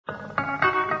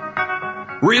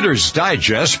Reader's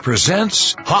Digest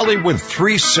presents Hollywood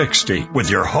 360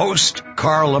 with your host,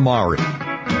 Carl Amari.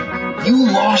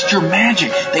 You lost your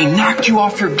magic. They knocked you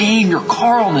off your game. Your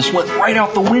Carlness went right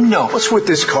out the window. What's with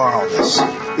this Carlness?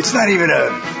 It's not even a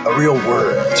real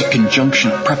word. It's a conjunction,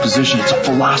 a preposition. It's a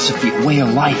philosophy, a way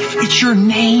of life. It's your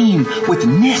name with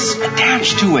ness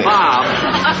attached to it. Bob,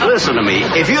 listen to me.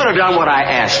 If you'd have done what I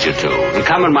asked you to and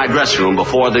come in my dressing room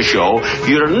before the show,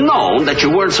 you'd have known that you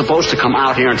weren't supposed to come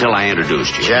out here until I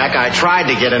introduced you. Jack, I tried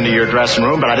to get into your dressing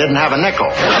room, but I didn't have a nickel.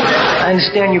 I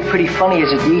understand you're pretty funny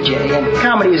as a DJ, and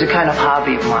comedy is a kind of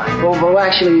hobby of mine. Well,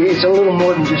 actually, it's a little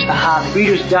more than just a hobby.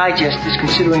 Reader's Digest is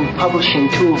considering publishing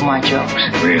 2 of my jokes.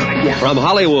 Really? Yeah. From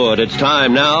Hollywood, it's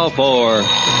time now for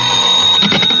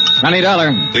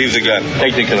 $20. Leave the gun.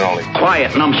 Take the cannoli.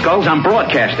 Quiet, numbskulls. I'm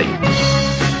broadcasting.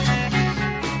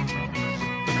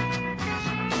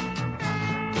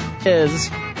 Is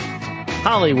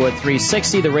Hollywood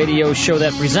 360, the radio show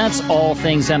that presents all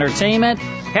things entertainment.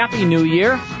 Happy New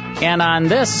Year. And on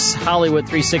this Hollywood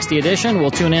 360 edition, we'll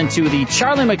tune into the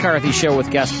Charlie McCarthy Show with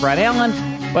guest Fred Allen.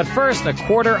 But first, a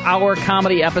quarter-hour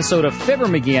comedy episode of Fibber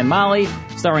McGee and Molly,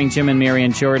 starring Jim and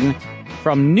Marion Jordan,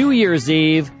 from New Year's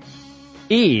Eve.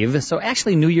 So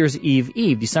actually New Year's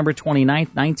Eve, December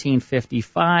 29th,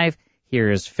 1955.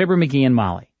 Here's Fibber McGee and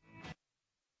Molly.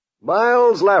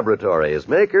 Miles Laboratories,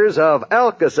 makers of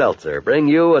Alka-Seltzer, bring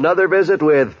you another visit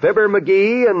with Fibber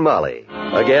McGee and Molly.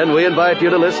 Again, we invite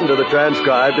you to listen to the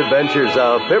transcribed adventures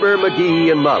of Fibber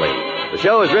McGee and Molly. The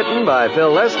show is written by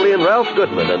Phil Leslie and Ralph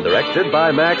Goodman and directed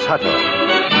by Max Hutto.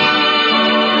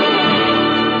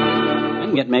 We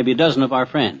can get maybe a dozen of our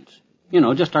friends. You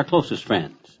know, just our closest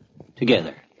friends.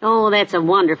 Together. Oh, that's a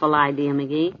wonderful idea,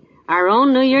 McGee. Our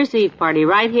own New Year's Eve party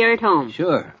right here at home.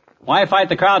 Sure. Why fight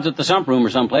the crowds at the sump room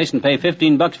or someplace and pay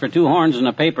 $15 for 2 horns and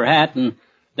a paper hat and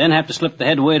then have to slip the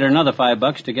head waiter another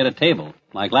 $5 to get a table,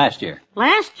 like last year?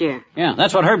 Last year? Yeah,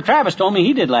 that's what Herb Travis told me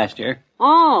he did last year.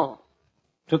 Oh.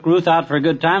 Took Ruth out for a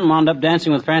good time and wound up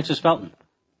dancing with Francis Felton.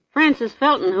 Francis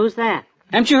Felton? Who's that?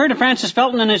 Haven't you heard of Francis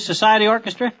Felton and his society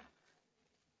orchestra?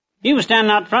 He was standing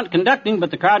out front conducting,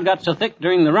 but the crowd got so thick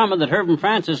during the rumba that Herb and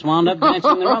Francis wound up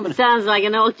dancing the rumba. Sounds like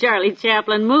an old Charlie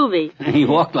Chaplin movie. He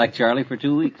walked like Charlie for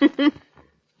 2 weeks.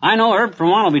 I know Herb, for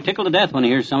one, will be tickled to death when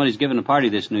he hears somebody's giving a party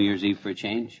this New Year's Eve for a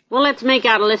change. Well, let's make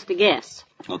out a list of guests.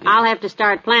 Okay. I'll have to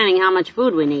start planning how much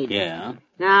food we need. Yeah.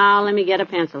 Now, let me get a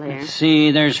pencil here. Let's see,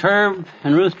 there's Herb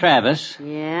and Ruth Travis.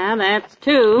 Yeah, that's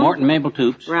 2. Morton Mabel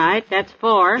Toops. Right, that's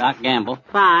 4. Doc Gamble.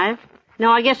 5. No,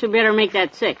 I guess we better make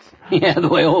that 6. Yeah, the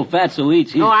way old Fatso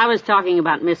eats. Oh, I was talking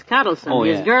about Miss Cuddleson,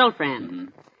 his girlfriend. Mm-hmm.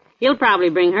 He'll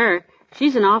probably bring her.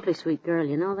 She's an awfully sweet girl,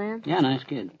 you know that? Yeah, nice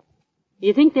kid.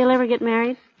 You think they'll ever get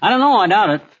married? I don't know, I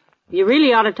doubt it. You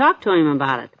really ought to talk to him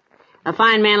about it. A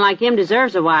fine man like him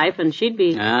deserves a wife, and she'd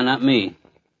be... Not me.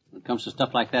 When it comes to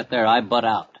stuff like that there, I butt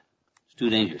out. It's too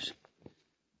dangerous.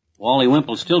 Wally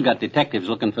Wimple's still got detectives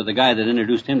looking for the guy that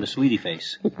introduced him to Sweetie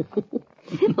Face.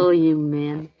 Oh, you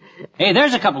men. Hey,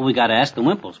 there's a couple we got to ask, the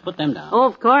Wimples. Put them down. Oh,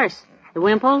 of course. The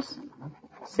Wimples.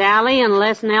 Sally and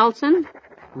Les Nelson.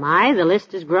 My, the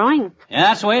list is growing. Yeah,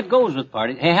 that's the way it goes with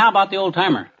parties. Hey, how about the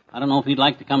old-timer? I don't know if he'd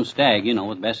like to come stag,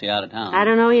 with Bessie out of town. I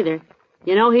don't know either.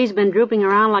 He's been drooping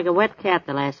around like a wet cat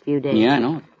the last few days. Yeah, I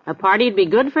know. A party'd be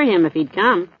good for him if he'd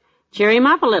come. Cheer him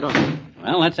up a little.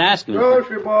 Well, let's ask him.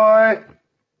 Grocery boy.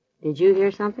 Did you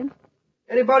hear something?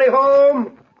 Anybody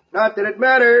home? Not that it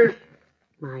matters.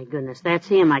 My goodness, that's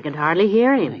him. I could hardly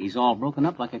hear him. Yeah, he's all broken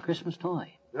up like a Christmas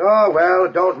toy. Oh, well,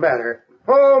 it don't matter.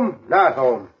 Home, not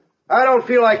home. I don't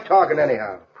feel like talking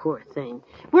anyhow. Poor thing.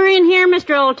 We're in here,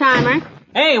 Mr. Old-Timer.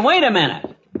 Hey, wait a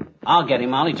minute. I'll get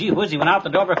him, Molly. Gee whiz, he went out the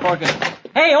door before...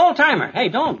 Hey, Old-Timer. Hey,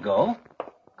 don't go.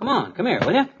 Come on, come here,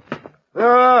 will you?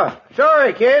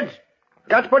 Sorry, kids.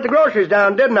 Got to put the groceries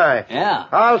down, didn't I? Yeah.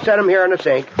 I'll set them here in the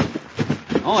sink.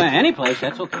 Oh, any place,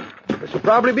 that's okay. This will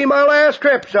probably be my last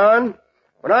trip, son.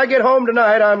 When I get home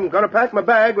tonight, I'm going to pack my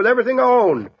bag with everything I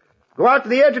own. Go out to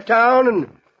the edge of town and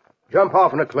jump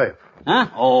off on a cliff. Huh?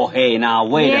 Oh, hey, now,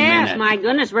 wait a minute. Yes, my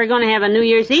goodness, we're going to have a New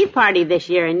Year's Eve party this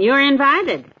year, and you're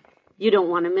invited. You don't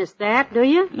want to miss that, do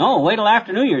you? No, wait till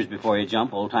after New Year's before you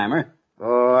jump, Old-Timer.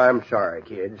 Oh, I'm sorry,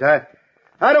 kids.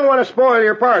 I don't want to spoil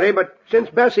your party, but since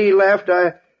Bessie left,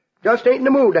 I just ain't in the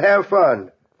mood to have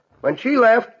fun. When she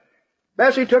left,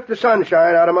 Bessie took the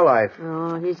sunshine out of my life.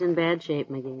 Oh, he's in bad shape,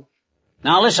 McGee.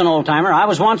 Now listen, Old-Timer, I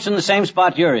was once in the same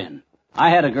spot you're in.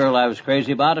 I had a girl I was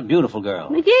crazy about, a beautiful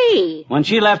girl. McGee! When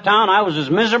she left town, I was as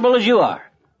miserable as you are.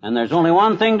 And there's only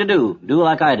one thing to do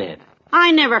like I did.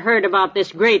 I never heard about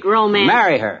this great romance.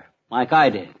 Marry her, like I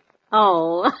did.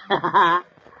 Oh,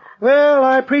 Well,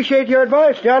 I appreciate your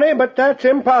advice, Johnny, but that's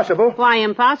impossible. Why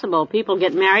impossible? People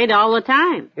get married all the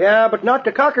time. Yeah, but not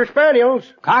to Cocker Spaniels.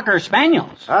 Cocker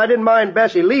Spaniels? I didn't mind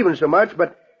Bessie leaving so much,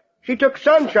 but she took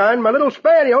Sunshine, my little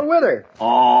spaniel, with her.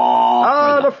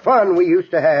 Oh. The fun we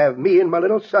used to have, me and my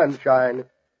little Sunshine.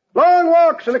 Long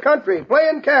walks in the country,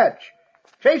 playing catch,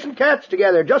 chasing cats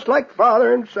together, just like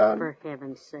father and son. For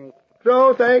heaven's sake.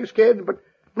 So, thanks, kids, but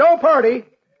no party.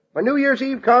 When New Year's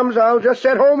Eve comes, I'll just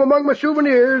sit home among my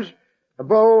souvenirs, a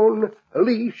bone, a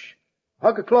leash, a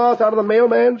hunk of cloth out of the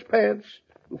mailman's pants,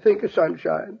 and think of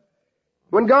Sunshine.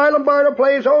 When Guy Lombardo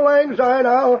plays Old Lang Syne,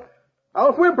 I'll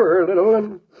whimper a little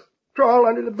and crawl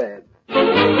under the bed.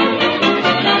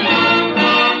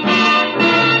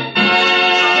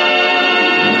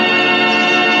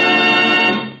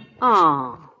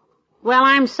 Oh. Well,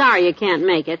 I'm sorry you can't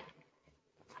make it.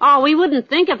 Oh, we wouldn't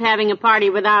think of having a party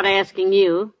without asking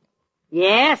you.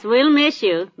 Yes, we'll miss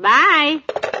you. Bye.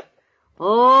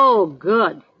 Oh,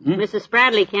 good. Mrs.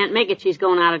 Spradley can't make it. She's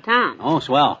going out of town. Oh,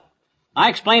 swell. I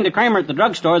explained to Kramer at the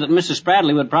drugstore that Mrs.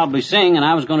 Spradley would probably sing, and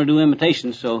I was going to do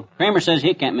imitations, so Kramer says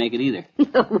he can't make it either.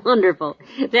 Wonderful.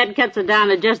 That cuts it down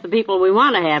to just the people we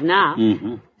want to have now.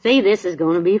 Mm-hmm. See, this is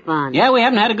going to be fun. Yeah, we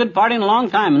haven't had a good party in a long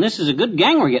time, and this is a good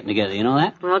gang we're getting together, you know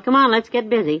that? Well, come on, let's get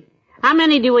busy. How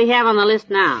many do we have on the list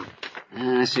now?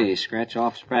 Let's see, scratch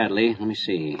off Spradley. Let me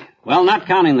see. Well, not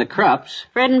counting the Krupps.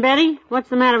 Fred and Betty? What's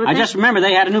the matter with them? I just remember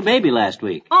they had a new baby last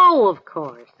week. Oh, of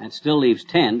course. That still leaves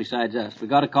 10 besides us. We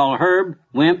got to call Herb,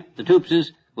 Wimp, the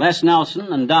Toopses, Les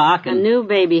Nelson, and Doc, and... A new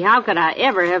baby. How could I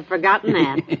ever have forgotten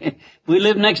that? We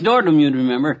lived next door to him, you'd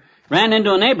remember. Ran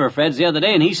into a neighbor of Fred's the other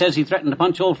day, and he says he threatened to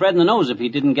punch old Fred in the nose if he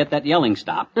didn't get that yelling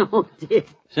stopped. Oh, dear.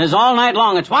 Says all night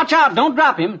long, it's watch out, don't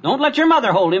drop him, don't let your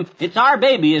mother hold him. It's our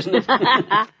baby, isn't it?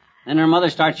 Then her mother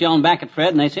starts yelling back at Fred,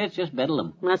 and they say it's just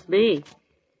bedlam. Must be.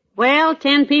 Well,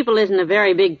 10 people isn't a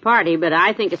very big party, but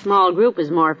I think a small group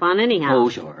is more fun anyhow. Oh,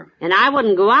 sure. And I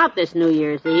wouldn't go out this New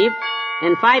Year's Eve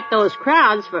and fight those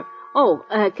crowds for... Oh,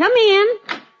 come in.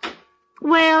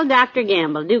 Well, Dr.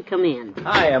 Gamble, do come in.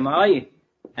 Hiya, Molly.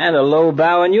 And a low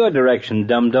bow in your direction,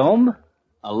 dum-dum.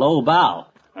 A low bow.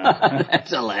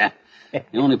 That's a laugh.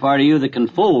 The only part of you that can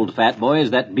fold, fat boy,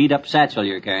 is that beat-up satchel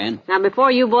you're carrying. Now, before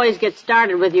you boys get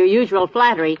started with your usual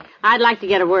flattery, I'd like to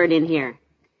get a word in here.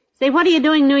 Say, what are you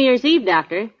doing New Year's Eve,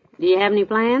 Doctor? Do you have any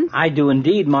plans? I do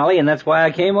indeed, Molly, and that's why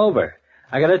I came over.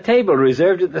 I got a table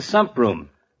reserved at the sump room,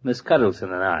 Miss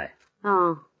Cuddleson and I.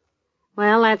 Oh,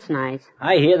 well, that's nice.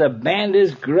 I hear the band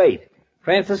is great.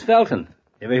 Francis Felton.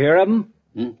 Ever hear of him?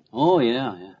 Oh,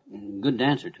 yeah. Good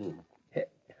dancer, too.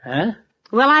 Huh?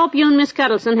 Well, I hope you and Miss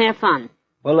Cuddleson have fun.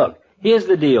 Well, look, here's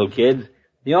the deal, kids.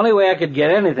 The only way I could get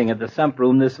anything at the sump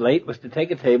room this late was to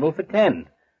take a table for 10.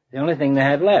 The only thing they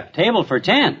had left. Table for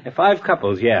 10? 5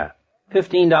 couples, yeah.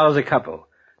 $15 a couple.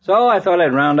 So I thought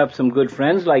I'd round up some good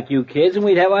friends like you kids, and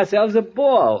we'd have ourselves a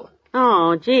ball.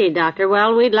 Oh, gee, Doctor.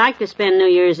 Well, we'd like to spend New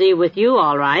Year's Eve with you,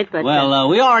 all right, but... Well,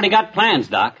 we already got plans,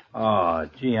 Doc. Oh,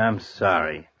 gee, I'm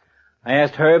sorry. I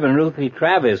asked Herb and Ruthie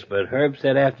Travis, but Herb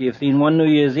said after you've seen one New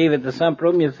Year's Eve at the sump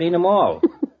room, you've seen them all.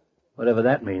 Whatever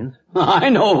that means. I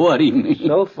know what he means.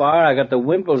 So far, I got the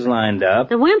Wimples lined up.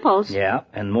 The Wimples? Yeah,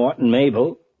 and Morton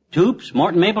Mabel. Toops?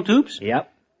 Morton Mabel Toops?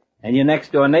 Yep. And your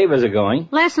next-door neighbors are going.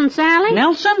 Les and Sally?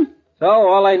 Nelson? So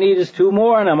all I need is 2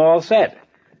 more, and I'm all set.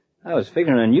 I was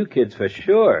figuring on you kids for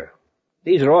sure.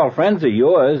 These are all friends of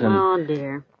yours, and... Oh,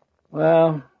 dear.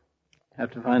 Well,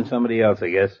 have to find somebody else, I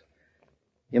guess.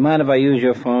 You mind if I use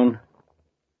your phone?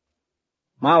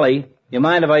 Molly, you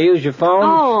mind if I use your phone?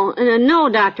 Oh, no,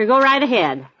 Doctor. Go right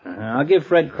ahead. I'll give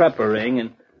Fred Krupp a ring,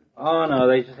 and... Oh, no,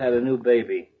 they just had a new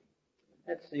baby.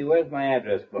 Let's see, where's my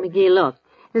address book? McGee, look.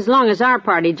 As long as our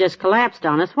party just collapsed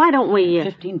on us, why don't we...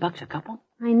 $15 a couple?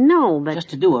 I know, but... Just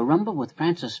to do a rumble with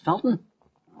Francis Felton?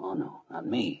 Oh, no, not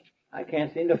me. I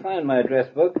can't seem to find my address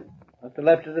book. Must have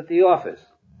left it at the office.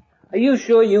 Are you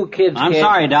sure you kids I'm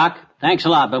sorry, Doc. Thanks a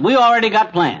lot, but we already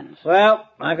got plans. Well,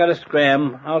 I gotta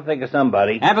scram. I'll think of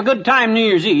somebody. Have a good time New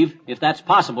Year's Eve, if that's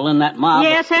possible in that mob.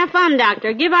 Yes, have fun,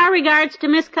 Doctor. Give our regards to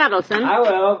Miss Cuddleson. I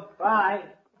will. Bye.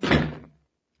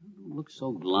 Don't look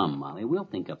so glum, Molly. We'll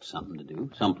think up something to do,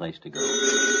 someplace to go.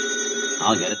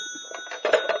 I'll get it.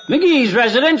 McGee's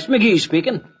residence. McGee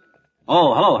speaking.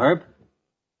 Oh, hello, Herb.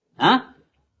 Huh?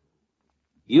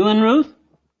 You and Ruth?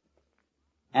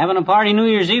 Having a party New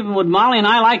Year's Eve, and would Molly and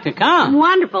I like to come?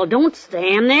 Wonderful. Don't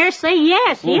stand there. Say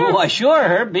yes, yes. Oh, sure,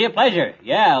 Herb. Be a pleasure.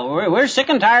 Yeah, we're sick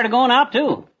and tired of going out,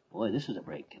 too. Boy, this is a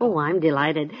break. Oh, I'm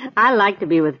delighted. I like to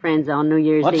be with friends on New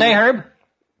Year's Eve. What say, Herb?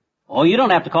 Oh, you don't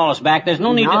have to call us back. There's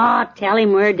no need to... No, tell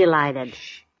him we're delighted.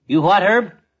 You what,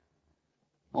 Herb?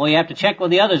 Oh, you have to check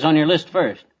with the others on your list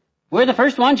first. We're the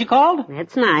first ones you called?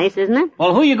 That's nice, isn't it?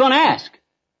 Well, who you going to ask?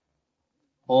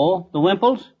 Oh, the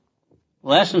Wimples?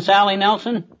 Les and Sally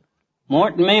Nelson?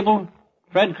 Mort and Mabel?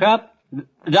 Fred Krupp?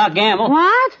 Doc Gamble?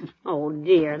 What? Oh,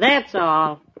 dear, that's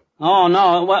all. Oh,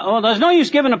 no. Well, there's no use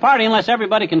giving a party unless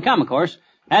everybody can come, of course.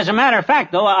 As a matter of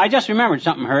fact, though, I just remembered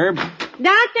something, Herb. Dr.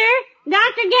 Gamble,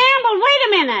 wait a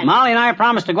minute. Molly and I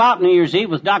promised to go out New Year's Eve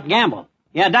with Doc Gamble.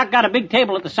 Yeah, Doc got a big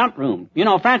table at the Sump Room. You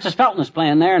know, Francis Felton is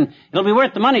playing there, and it'll be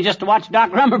worth the money just to watch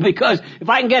Doc Rummer, because if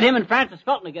I can get him and Francis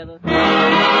Felton together...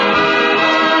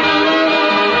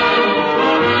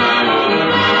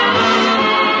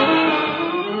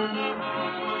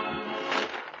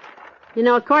 You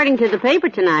know, according to the paper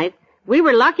tonight, we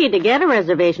were lucky to get a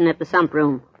reservation at the Sump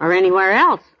Room, or anywhere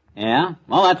else. Yeah?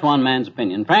 Well, that's one man's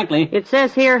opinion. Frankly... It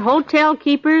says here, hotel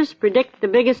keepers predict the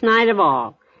biggest night of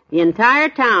all. The entire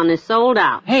town is sold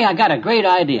out. Hey, I got a great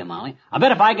idea, Molly. I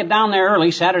bet if I get down there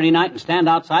early Saturday night and stand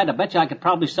outside, I bet you I could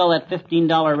probably sell that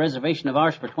 $15 reservation of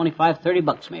ours for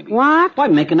 $25-30 maybe. What? Why,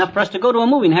 make enough for us to go to a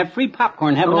movie and have free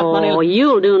popcorn, have enough money... Oh,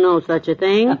 you'll do no such a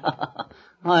thing.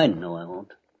 I know I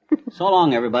won't. So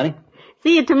long, everybody.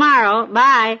 See you tomorrow.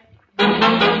 Bye.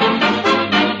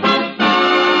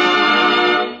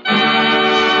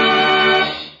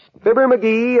 Fibber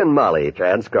McGee and Molly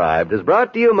Transcribed is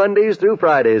brought to you Mondays through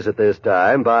Fridays at this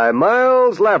time by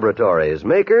Miles Laboratories,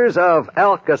 makers of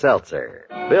Alka-Seltzer.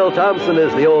 Bill Thompson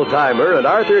is the old-timer, and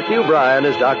Arthur Q. Bryan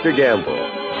is Dr. Gamble.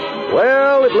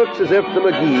 Well, it looks as if the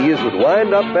McGees would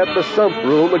wind up at the Sump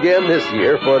Room again this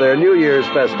year for their New Year's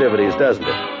festivities, doesn't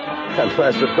it?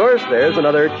 Unless, of course, there's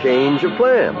another change of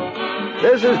plan.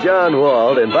 This is John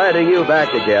Wald inviting you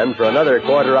back again for another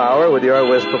quarter hour with your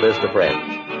Wistful Vista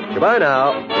friends. Goodbye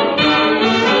now.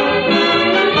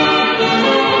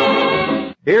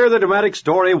 Hear the dramatic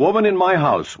story Woman in My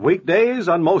House, weekdays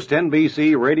on most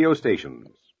NBC radio stations.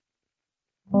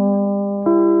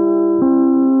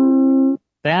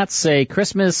 That's a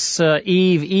Christmas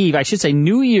Eve, I should say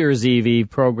New Year's Eve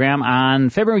program on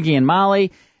Fibber McGee and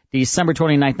Molly, December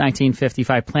 29th,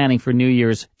 1955, planning for New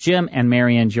Year's, Jim and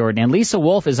Marianne Jordan. And Lisa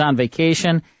Wolf is on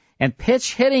vacation, and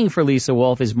pitch hitting for Lisa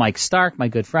Wolf is Mike Stark, my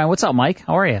good friend. What's up, Mike?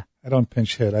 How are you? I don't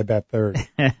pinch hit. I bat third.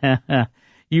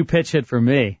 You pitch hit for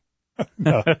me.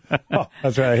 No. Oh,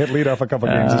 that's right. I hit leadoff a couple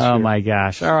games this year. Oh, my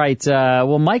gosh. All right.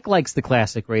 Well, Mike likes the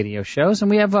classic radio shows, and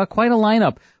we have quite a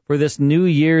lineup for this New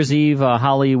Year's Eve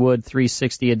Hollywood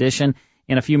 360 edition.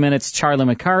 In a few minutes, Charlie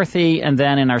McCarthy, and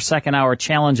then in our second hour,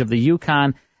 Challenge of the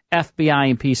Yukon, FBI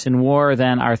and Peace and War.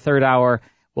 Then our third hour,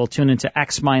 we'll tune into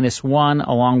X-1,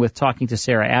 along with talking to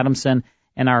Sarah Adamson.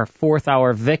 And our fourth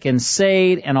hour, Vic and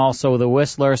Sade, and also The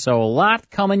Whistler. So a lot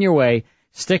coming your way.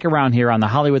 Stick around here on the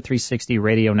Hollywood 360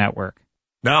 Radio Network.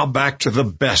 Now back to the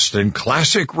best in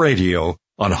classic radio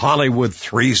on Hollywood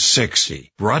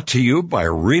 360. Brought to you by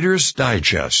Reader's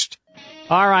Digest.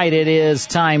 All right, it is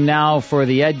time now for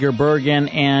the Edgar Bergen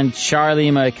and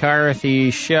Charlie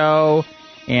McCarthy show.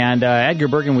 And Edgar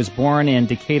Bergen was born in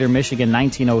Decatur, Michigan,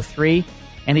 1903.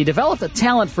 And he developed a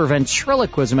talent for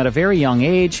ventriloquism at a very young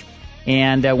age.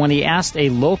 And when he asked a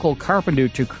local carpenter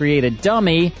to create a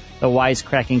dummy, the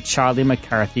wisecracking Charlie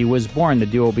McCarthy was born. The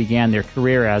duo began their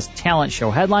career as talent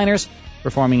show headliners,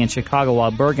 performing in Chicago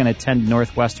while Bergen attended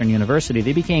Northwestern University.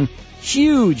 They became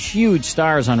huge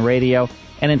stars on radio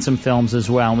and in some films as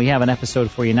well. And we have an episode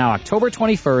for you now. October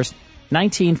 21st,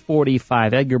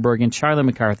 1945, Edgar Bergen, Charlie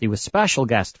McCarthy with special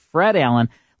guest Fred Allen.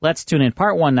 Let's tune in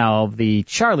part one now of the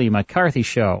Charlie McCarthy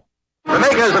Show. The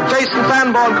makers of Jason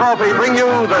Sanborn Coffee bring you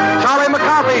the Charlie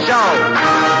McCarthy Show.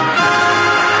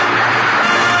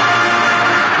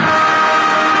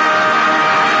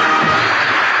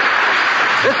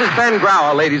 This is Ben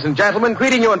Grauer, ladies and gentlemen,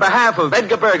 greeting you on behalf of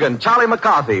Edgar Bergen, Charlie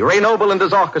McCarthy, Ray Noble and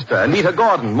his orchestra, Anita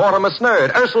Gordon, Mortimer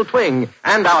Snerd, Ursula Twing,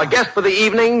 and our guest for the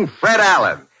evening, Fred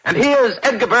Allen. And here's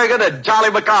Edgar Bergen and Charlie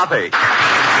McCarthy.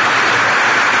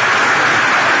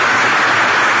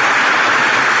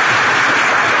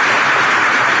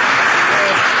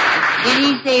 Did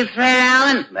he say Fred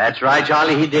Allen? That's right,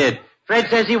 Charlie, he did. Fred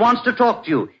says he wants to talk to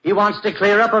you. He wants to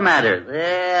clear up a matter.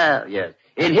 Well. Yes.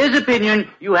 In his opinion,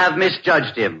 you have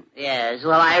misjudged him. Yes,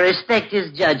 well, I respect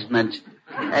his judgment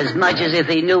as much as if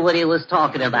he knew what he was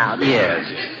talking about. Yes.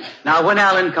 Now, when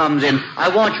Allen comes in, I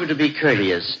want you to be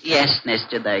courteous. Yes,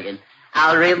 Mr. Bergen.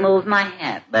 I'll remove my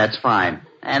hat. That's fine.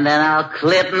 And then I'll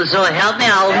clip him, so help me,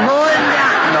 I'll mow him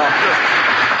down. No.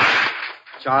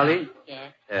 Charlie?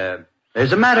 Yes?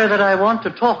 There's a matter that I want to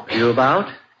talk to you about.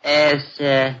 Yes,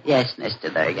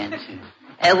 Mr. Bergen.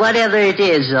 Whatever it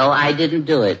is, though, I didn't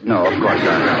do it. No, of course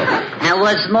not. And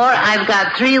what's more, I've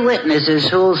got 3 witnesses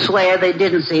who'll swear they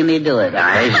didn't see me do it.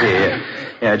 I see.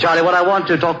 Yeah, Charlie, what I want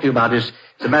to talk to you about is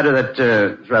It's a matter that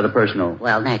is rather personal.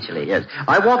 Well, naturally. Yes.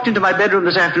 I walked into my bedroom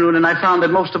this afternoon and I found that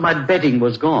most of my bedding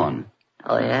was gone.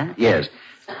 Oh, yeah? Yes.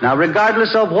 Now,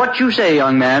 regardless of what you say,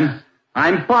 young man,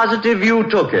 I'm positive you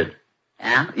took it.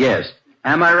 Yeah? Yes.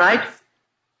 Am I right?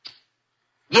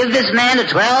 Give this man the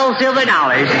 $12 silver.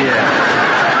 Yeah.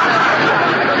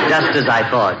 Just as I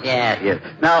thought. Yeah.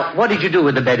 Now, what did you do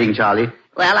with the bedding, Charlie?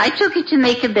 Well, I took it to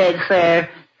make a bed for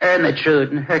Ermentrude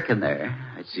and Herkimer.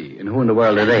 I see. And who in the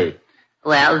world are they?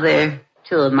 Well, they're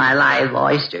two of my live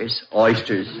oysters.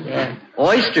 Oysters? Yeah.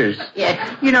 Oysters?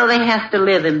 Yeah. You know, they have to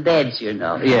live in beds, you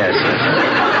know. Yes.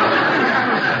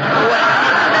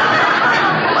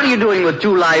 What are you doing with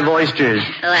two live oysters?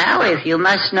 Well, if you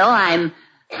must know, I'm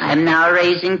now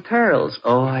raising pearls.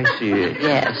 Oh, I see.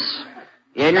 Yes.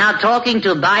 You're now talking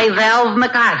to Bivalve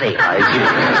McCarthy. I see.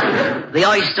 The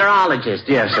oysterologist.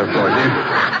 Yes, of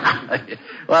course.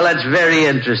 Well, that's very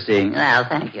interesting. Well,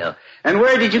 thank you. And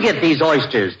where did you get these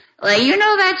oysters? Well, you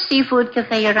know that seafood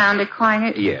cafe around the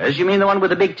corner? Yes, you mean the one with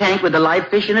the big tank with the live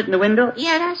fish in it in the window?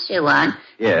 Yeah, that's the one.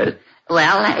 Yes.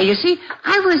 Well, you see,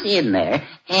 I was in there,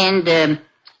 and,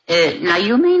 now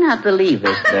you may not believe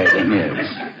this, Bergen.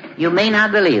 Yes. You may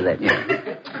not believe it. Yes.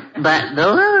 But the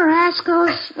little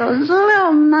rascals, those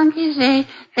little monkeys,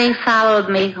 they followed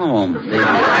me home. They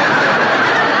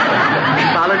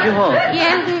followed you home?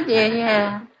 Yeah, they did,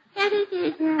 yeah. Yeah, they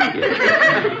did, yeah.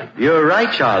 Yes. You're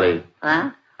right, Charlie.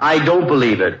 Huh? I don't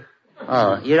believe it.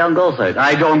 Oh, you don't go for it?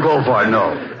 I don't go for it,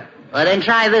 no. Well, then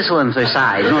try this one for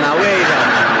size. No, now, wait a minute.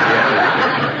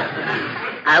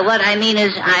 What I mean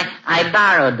is, I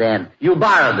borrowed them. You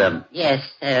borrowed them? Yes,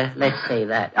 let's say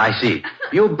that. I see.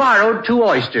 You borrowed two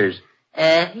oysters?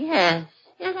 Yes.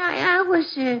 Yes, I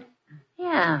was,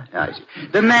 yeah. I see.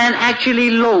 The man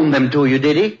actually loaned them to you,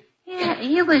 did he? Yeah,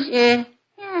 he was, yeah.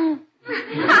 No.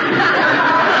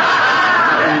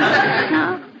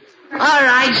 All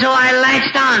right, so I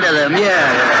latched onto them.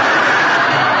 Yeah.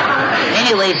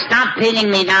 Anyway, stop pinning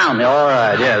me down. All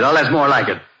right, yeah. Well, that's more like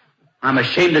it. I'm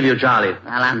ashamed of you, Charlie.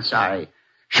 Well, I'm sorry.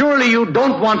 Surely you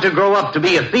don't want to grow up to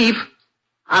be a thief?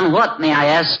 On what, may I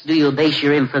ask, do you base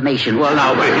your information? Well,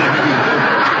 now, wait.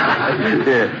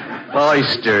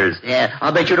 Oysters. Yeah.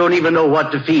 I'll bet you don't even know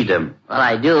what to feed them. Well,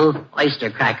 I do. Oyster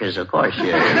crackers, of course.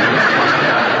 Yeah.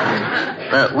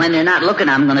 But when they're not looking,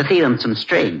 I'm going to feed them some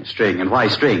string. String? And why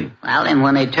string? Well, and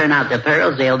when they turn out the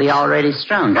pearls, they'll be already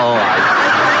strung.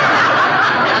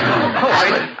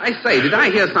 I say, did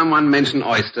I hear someone mention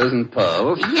oysters and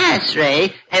pearls? Yes,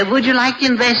 Ray. Would you like to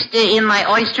invest in my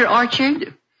oyster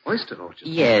orchard? Oyster orchard?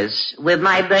 Yes. With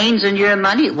my brains and your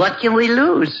money, what can we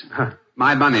lose?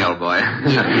 My money, old boy. You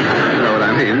know what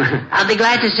I mean. I'll be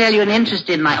glad to sell you an interest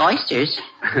in my oysters.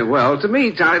 Well, to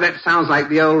me, Charlie, that sounds like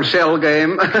the old shell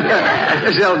game.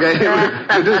 Shell game.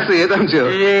 You do see it, don't you?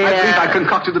 Yeah. I think I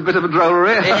concocted a bit of a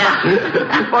drollery.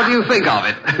 Yeah. What do you think of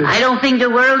it? I don't think the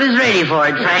world is ready for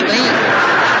it, frankly.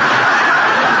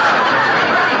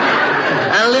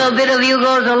 A little bit of you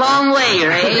goes a long way,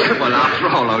 Ray. Well, after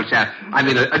all, old chap, I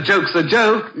mean, a joke's a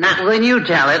joke. Not when you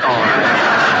tell it. All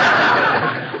right.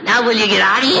 Now, will you get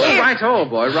out of here? Right-o,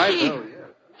 boy, right-o.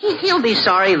 He'll be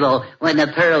sorry, though, when the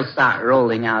pearls start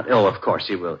rolling out. Oh, of course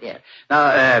he will. Yeah.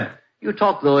 Now, you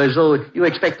talk, though, as though you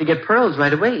expect to get pearls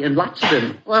right away, and lots of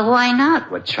them. Well, why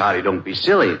not? Well, Charlie, don't be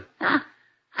silly. Huh?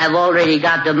 I've already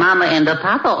got the mama and the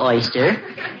papa oyster.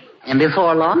 And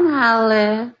before long,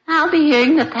 I'll be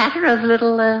hearing the patter of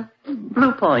little,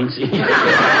 blue points.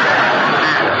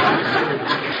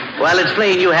 Well, it's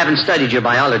plain you haven't studied your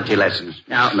biology lessons.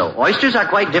 No. Oysters are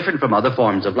quite different from other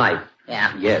forms of life.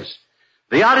 Yeah. Yes.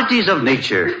 The oddities of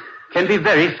nature can be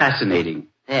very fascinating.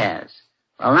 Yes.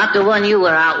 Well, not the one you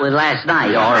were out with last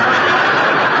night. All right.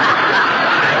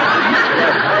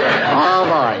 Oh,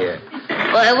 boy.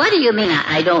 Well, what do you mean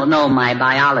I don't know my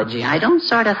biology? I don't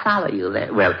sort of follow you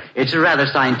there. Well, it's a rather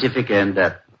scientific and,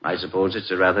 I suppose it's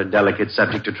a rather delicate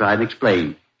subject to try and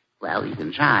explain. Well, you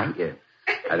can try. Yeah.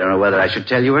 I don't know whether I should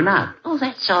tell you or not. Oh,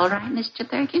 that's all right, Mr.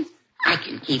 Perkins. I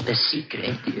can keep a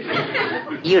secret.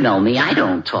 You know me, I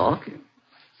don't talk.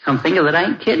 Come think of it, I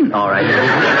ain't kidding. All right.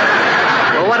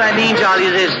 Well, what I mean, Charlie,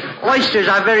 is this. Oysters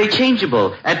are very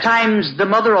changeable. At times, the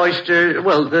mother oyster,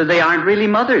 well, they aren't really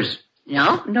mothers.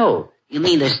 No? No. You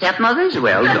mean they're stepmothers?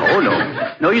 Well, no.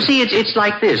 No, you see, it's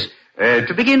like this.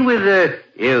 To begin with,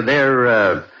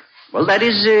 they're, well, that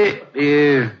is,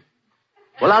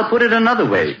 well, I'll put it another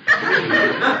way.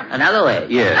 Another way?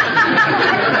 Yeah.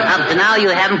 Up to now, you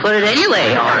haven't put it any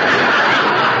way. All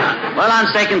right. Well,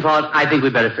 on second thought, I think we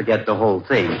better forget the whole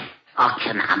thing. Oh,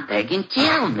 come on, Bergen,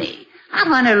 tell me. I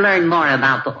want to learn more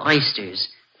about the oysters.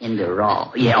 In the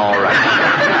raw. Yeah, all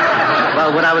right.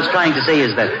 Well, what I was trying to say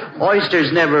is that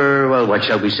oysters never, well, what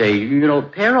shall we say,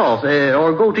 pair off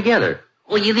or go together.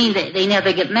 Oh, you mean they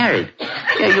never get married?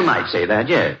 Yeah, you might say that,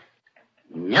 yeah.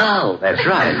 No. That's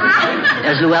right.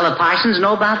 Does Luella Parsons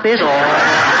know about this?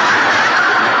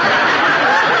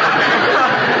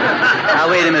 Now,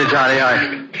 wait a minute, Charlie.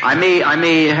 I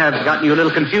may have gotten you a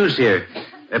little confused here.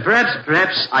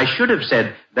 Perhaps I should have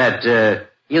said that,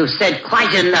 You've said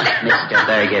quite enough, Mr.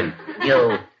 Bergen.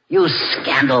 You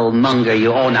scandal monger,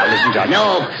 you. Oh, now listen, Charlie.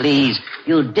 No, please.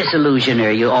 You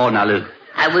disillusioner, you. Oh, now look.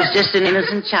 I was just an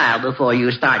innocent child before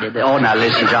you started. Oh, now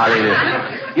listen, Charlie.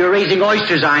 You're raising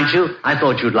oysters, aren't you? I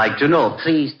thought you'd like to know.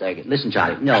 Please, Bergen. Listen,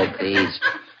 Charlie. No, please.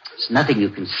 There's nothing you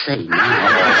can say now.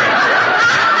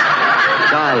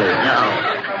 Charlie. No.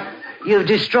 You've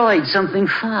destroyed something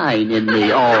fine in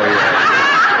me. Oh, yeah.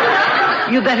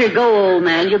 You better go, old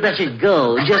man. You better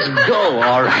go. Just go,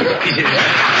 all right.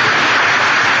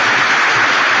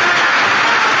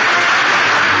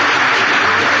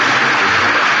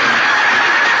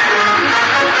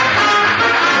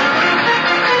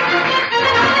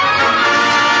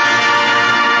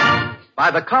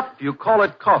 By the cup, you call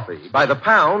it coffee. By the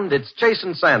pound, it's Chase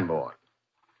and Sanborn.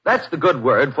 That's the good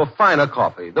word for finer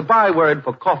coffee, the byword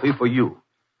for coffee for you.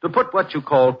 To put what you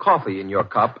call coffee in your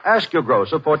cup, ask your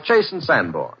grocer for Chase and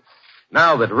Sanborn.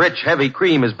 Now that rich, heavy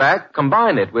cream is back,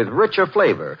 combine it with richer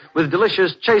flavor, with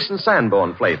delicious Chase and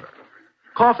Sanborn flavor.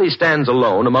 Coffee stands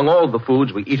alone among all the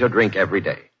foods we eat or drink every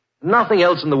day. Nothing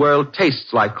else in the world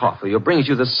tastes like coffee or brings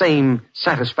you the same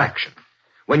satisfaction.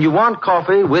 When you want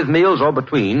coffee, with meals or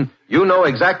between, you know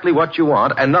exactly what you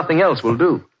want, and nothing else will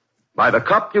do. By the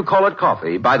cup, you call it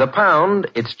coffee. By the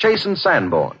pound, it's Chase and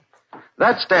Sanborn.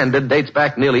 That standard dates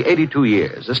back nearly 82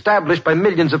 years, established by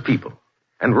millions of people.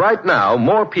 And right now,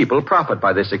 more people profit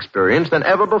by this experience than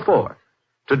ever before.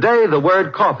 Today, the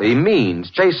word coffee means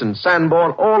Chase and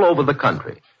Sanborn all over the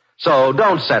country. So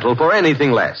don't settle for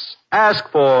anything less. Ask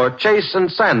for Chase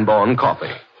and Sanborn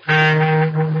coffee.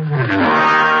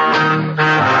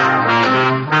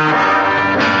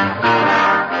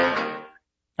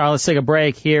 All right, let's take a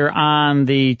break here on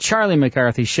the Charlie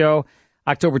McCarthy Show,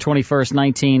 October 21st,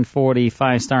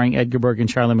 1945, starring Edgar Bergen,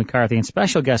 Charlie McCarthy, and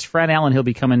special guest Fred Allen. He'll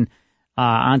be coming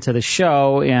onto the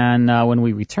show, and when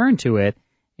we return to it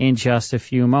in just a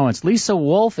few moments. Lisa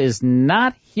Wolf is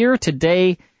not here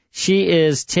today. She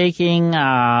is taking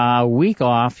a week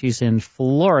off. She's in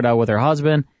Florida with her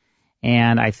husband,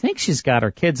 and I think she's got her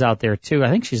kids out there, too.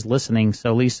 I think she's listening,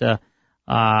 so Lisa,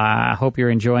 I hope you're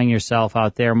enjoying yourself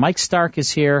out there. Mike Stark is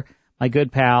here, my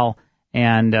good pal.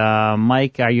 And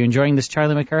Mike, are you enjoying this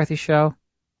Charlie McCarthy show?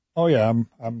 Oh yeah,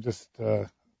 I'm just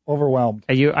overwhelmed.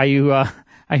 Are you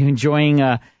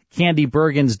enjoying Candy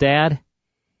Bergen's dad?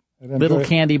 Little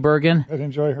Candy Bergen? I'd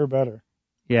enjoy her better.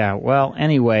 Yeah, well,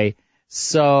 anyway,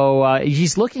 so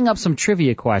he's looking up some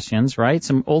trivia questions, right?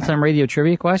 Some old-time radio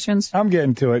trivia questions? I'm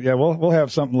getting to it. Yeah, we'll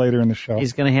have something later in the show.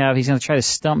 He's gonna try to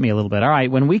stump me a little bit. All right,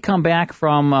 when we come back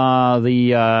from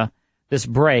this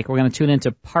break, we're gonna tune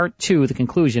into part 2, the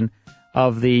conclusion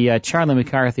of the Charlie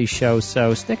McCarthy Show.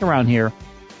 So stick around here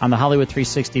on the Hollywood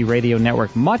 360 Radio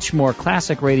Network. Much more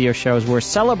classic radio shows. We're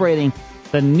celebrating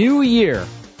the new year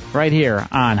right here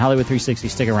on Hollywood 360.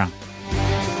 Stick around.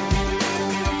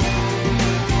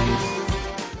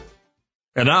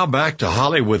 And now back to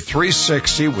Hollywood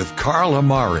 360 with Carl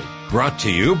Amari, brought to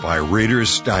you by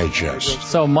Reader's Digest.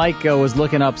 So Mike was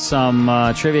looking up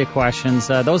some trivia questions.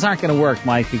 Those aren't going to work,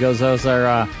 Mike, because those are,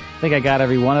 I think I got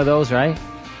every one of those, right?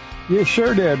 You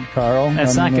sure did, Carl.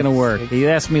 That's not going to work. He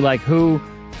asked me, like, who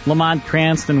Lamont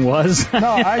Cranston was. No,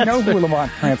 I know who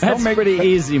Lamont Cranston is. That's pretty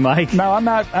easy, Mike. No, I'm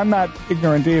not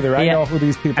ignorant either. I know who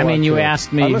these people are. I mean, you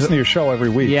asked me. I listen to your show every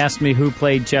week. You asked me who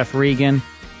played Jeff Regan.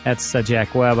 That's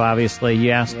Jack Webb, obviously.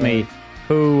 You asked me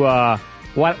who,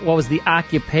 what was the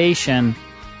occupation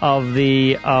of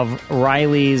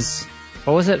Riley's.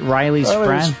 What was it? Riley's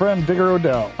friend, Digger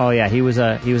O'Dell. Oh yeah, he was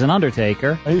an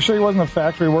undertaker. Are you sure he wasn't a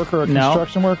factory worker or a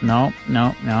construction worker? No.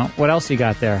 What else you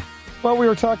got there? Well, we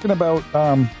were talking about.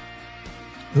 Are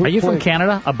you from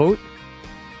Canada? A boot?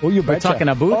 Oh, you betcha. We're talking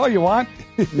a boot. Oh, you want?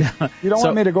 You don't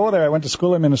want me to go there? I went to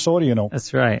school in Minnesota, you know.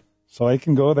 That's right. So I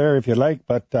can go there if you like.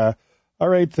 But all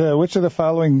right, which of the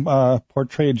following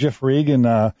portrayed Jeff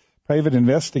Regan? Private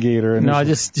investigator. And no,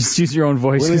 just use your own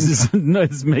voice.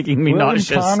 It's making me William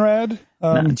nauseous. Conrad.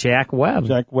 Jack Webb.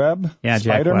 Jack Webb. Yeah,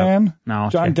 Jack Spider-Man. Webb. No.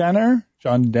 John Denver.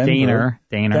 Daner.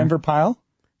 Denver Pyle.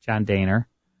 John Daner.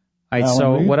 All right,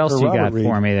 so what else you got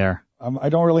for me there? I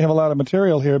don't really have a lot of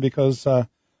material here because,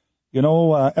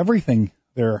 everything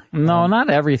there. No, not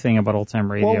everything about old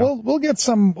time radio. Well, we'll get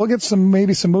some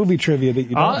maybe some movie trivia that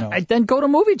you don't know. Then go to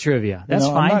movie trivia. That's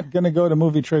fine. I'm not going to go to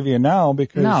movie trivia now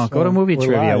because go to movie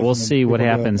trivia. We'll see what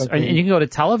happens. Okay. And you can go to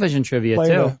television trivia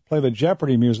too. Play the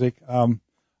Jeopardy music.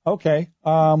 Okay.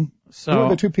 Who are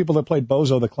the two people that played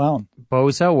Bozo the Clown?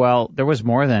 Bozo? Well, there was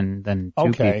more than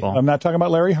two people. I'm not talking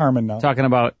about Larry Harmon now. You're talking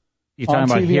about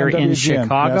here in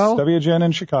Chicago? Yes, WGN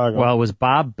in Chicago. Well, it was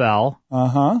Bob Bell.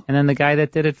 Uh-huh. And then the guy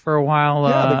that did it for a while.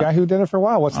 The guy who did it for a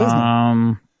while. What's his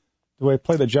name? Do I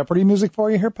play the Jeopardy music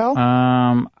for you here, pal?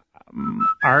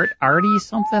 Artie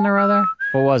something or other?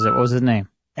 What was it? What was his name?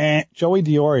 Joey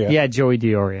Dioria. Yeah, Joey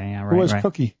Dioria. Yeah, right. Who was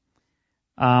Cookie?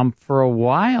 For a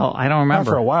while, I don't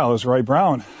remember. Not for a while, it was Roy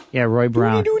Brown. Yeah, Roy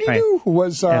Brown. Right. Who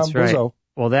was That's Bozo. Right.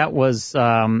 Well, that was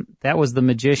the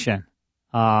magician.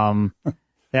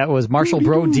 That was Marshall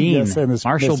Brodeen. Yes,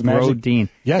 Marshall Brodeen.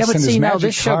 Yes, but and see his now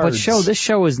magic cards. this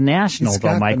show is national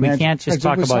though, Mike. We can't just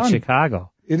talk about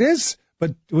Chicago. It is, but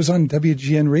it was on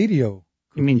WGN radio.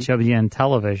 You mean WGN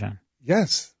television?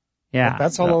 Yes. Yeah.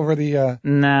 That's all over the that's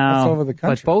all over the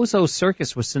country. But Bozo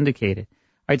Circus was syndicated.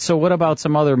 All right, so what about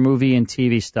some other movie and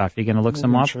TV stuff? You're going to look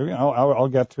some up? I'll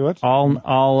get to it.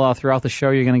 All throughout the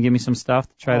show, you're going to give me some stuff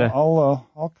to try to.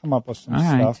 I'll come up with some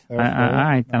stuff. All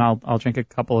right, then I'll drink a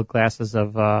couple of glasses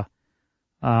of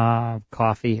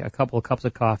coffee, a couple of cups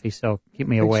of coffee. So keep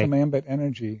me awake. Some ambient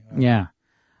energy. Yeah.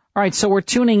 All right, so we're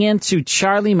tuning in to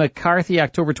Charlie McCarthy,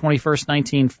 October 21st,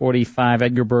 1945,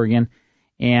 Edgar Bergen,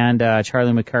 and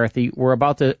Charlie McCarthy. We're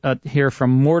about to hear from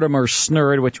Mortimer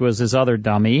Snurd, which was his other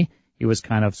dummy. He was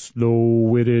kind of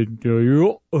slow-witted,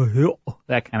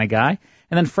 that kind of guy.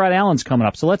 And then Fred Allen's coming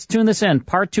up. So let's tune this in.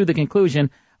 Part 2, the conclusion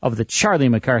of the Charlie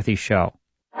McCarthy Show.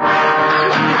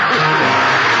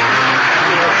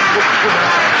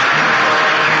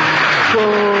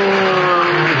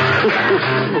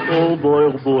 Oh, boy,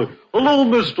 oh, boy. Hello,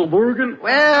 Mr. Bergen.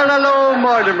 Well, hello,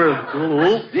 Mortimer.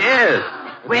 Hello. Yes.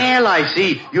 Well, I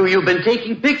see. You've been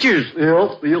taking pictures.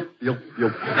 Yep.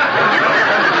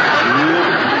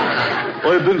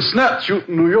 I've been snap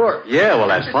shooting New York. Yeah, well,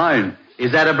 that's fine.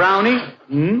 Is that a brownie?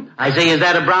 I say, is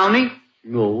that a brownie?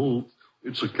 No,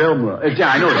 it's a camera. Yeah,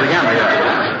 I know it's a camera.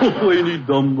 Yeah. Oh, I need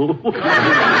Dumbo.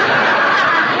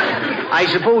 I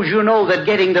suppose you know that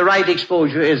getting the right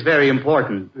exposure is very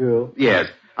important. Yeah. Yes.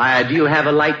 Do you have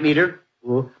a light meter?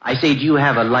 I say, do you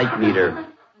have a light meter?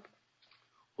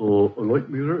 A light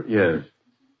meter? Yes.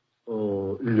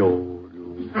 No.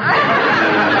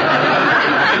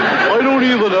 I don't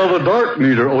even have a dark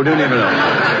meter. Oh, don't even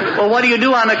know. Well, what do you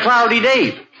do on a cloudy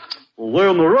day? Well,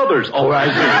 wear my rubbers. Oh, I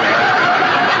see.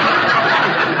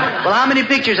 Well, how many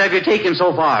pictures have you taken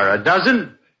so far? A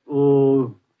dozen?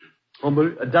 How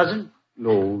many? A dozen?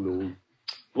 No.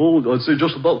 Oh, I'd say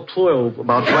just about 12.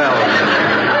 About 12.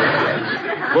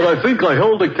 But I think I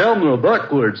held the camera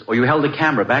backwards. Oh, you held the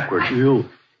camera backwards? Yeah.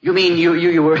 You mean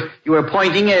you were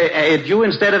pointing at you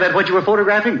instead of at what you were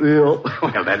photographing? Yeah.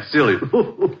 Well, that's silly.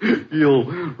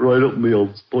 Right up me, I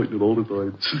was pointing all the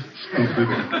time.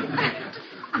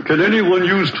 Can anyone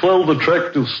use 12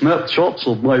 attractive snapshots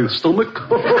of my stomach?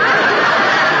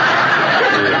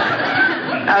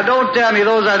 Now, don't tell me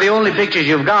those are the only pictures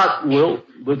you've got. Well,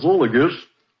 that's all, I guess.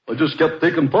 I just kept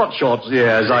taking pot shots.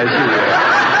 Yes, I see.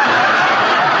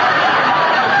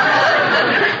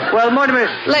 Well, Mortimer,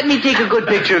 let me take a good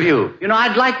picture of you. You know,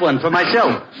 I'd like one for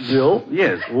myself. Yeah?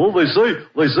 Yes. Well, they say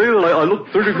that I look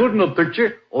pretty good in the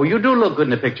picture. Oh, you do look good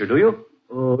in the picture, do you?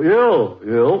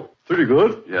 Yeah. Pretty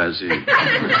good. Yeah, I see.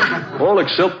 All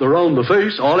except around the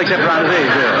face. All except around the face,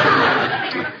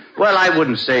 yeah. Well, I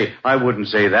wouldn't say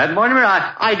that, Mortimer.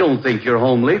 I don't think you're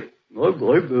homely.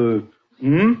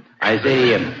 I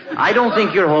say, I don't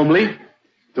think you're homely.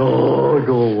 Oh,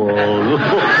 go on.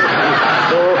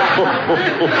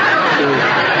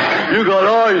 You got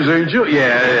eyes, ain't you?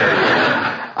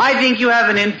 Yeah. I think you have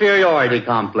an inferiority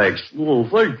complex. Oh,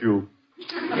 thank you.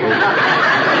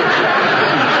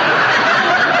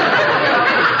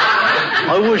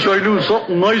 I wish I knew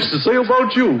something nice to say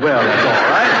about you. Well, that's all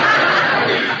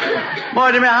right.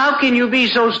 Mortimer, how can you be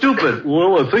so stupid?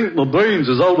 Well, I think my brains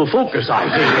is out of focus. I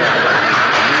think.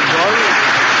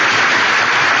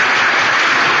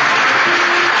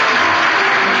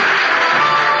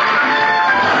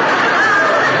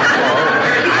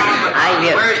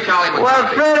 Where's Charlie McCarthy? Well,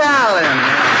 Fred Allen.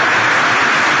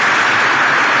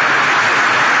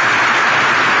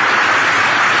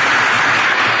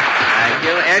 Thank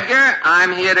you, Edgar.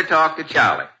 I'm here to talk to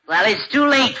Charlie. Well, it's too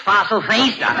late, fossil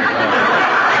face.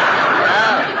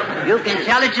 Oh, you can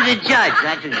tell it to the judge.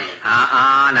 That's it.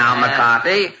 Now,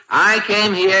 McCarthy. I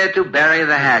came here to bury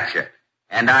the hatchet.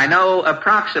 And I know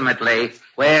approximately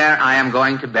where I am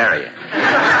going to bury it.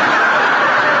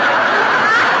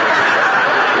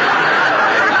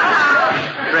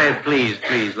 Fred,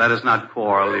 please, let us not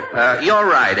quarrel. You're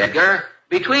right, Edgar.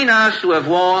 Between us who have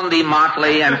worn the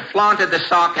motley and flaunted the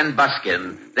sock and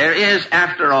buskin, there is,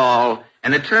 after all,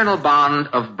 an eternal bond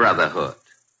of brotherhood.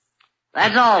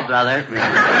 That's all, brother.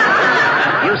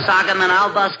 You sock 'em and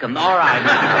I'll busk 'em. All right.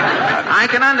 I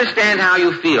can understand how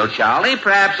you feel, Charlie.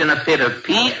 Perhaps in a fit of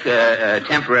pique,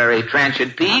 temporary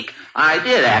transient pique, I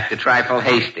did act a trifle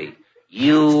hasty.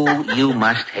 You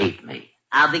must hate me.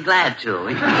 I'll be glad to.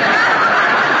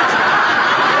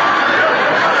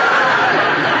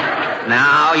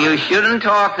 Now, you shouldn't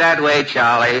talk that way,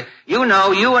 Charlie. You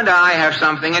know, you and I have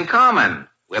something in common.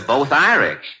 We're both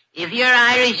Irish. If you're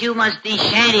Irish, you must be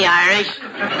shanty Irish.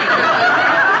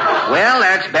 Well,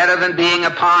 that's better than being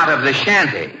a part of the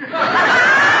shanty.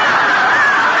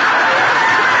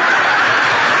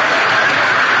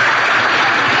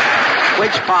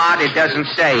 Which part, it doesn't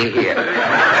say here.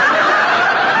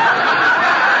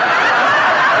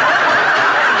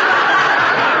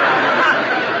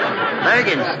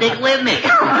 Bergen, stick with me.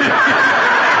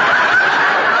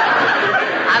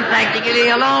 I'm practically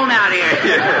alone out here.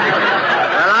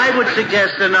 Well, I would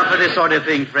suggest enough of this sort of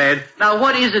thing, Fred. Now,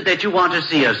 what is it that you want to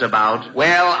see us about?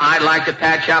 Well, I'd like to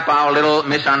patch up our little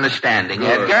misunderstanding,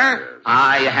 Edgar.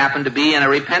 I happen to be in a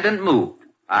repentant mood.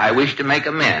 I wish to make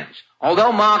amends.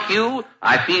 Although, mark you,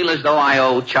 I feel as though I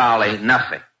owe Charlie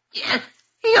nothing. Yes,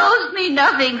 he owes me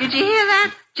nothing. Did you hear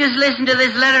that? Just listen to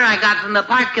this letter I got from the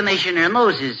park commissioner,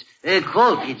 Moses.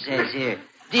 Quote, it says here,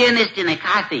 "Dear Mr.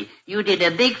 McCarthy, you did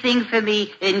a big thing for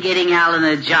me in getting Alan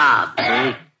a job.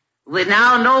 See? With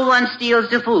now no one steals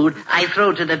the food I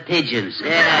throw to the pigeons." Well,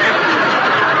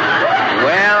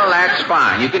 that's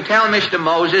fine. You can tell Mr.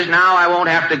 Moses now I won't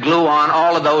have to glue on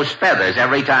all of those feathers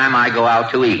every time I go out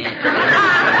to eat.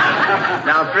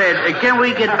 Now, Fred, can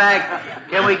we get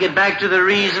back to the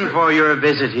reason for your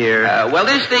visit here? Well,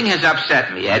 this thing has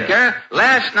upset me, Edgar.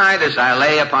 Last night as I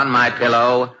lay upon my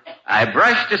pillow, I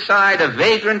brushed aside a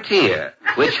vagrant tear,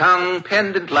 which hung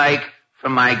pendant-like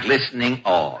from my glistening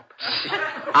orb.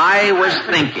 I was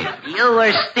thinking. You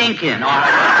were stinking.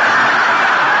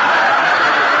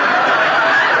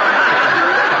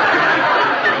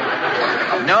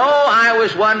 No, I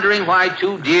was wondering why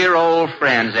two dear old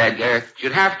friends, Edgar,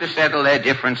 should have to settle their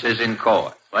differences in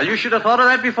court. Well, you should have thought of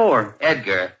that before.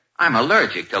 Edgar, I'm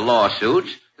allergic to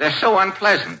lawsuits. They're so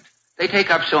unpleasant. They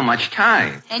take up so much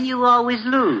time. And you always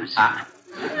lose. Now,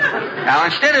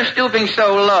 instead of stooping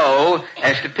so low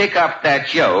as to pick up that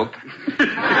joke, instead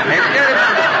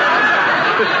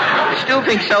of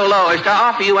stooping so low as to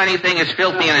offer you anything as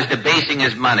filthy and as debasing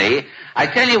as money, I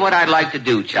tell you what I'd like to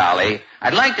do, Charlie.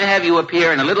 I'd like to have you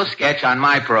appear in a little sketch on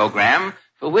my program,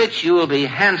 for which you will be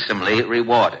handsomely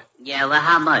rewarded. Yeah, well,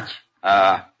 how much?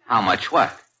 How much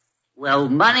what? Well,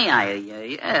 money,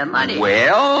 money.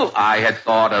 Well, I had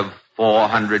thought of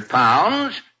 400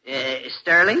 pounds.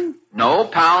 Sterling? No,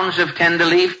 pounds of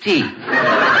tender-leaf tea.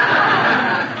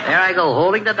 There I go,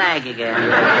 holding the bag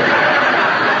again.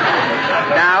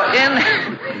 Now,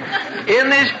 in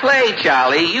this play,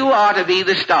 Charlie, you are to be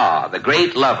the star, the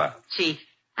great lover. See,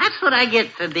 that's what I get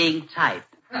for being type.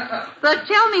 But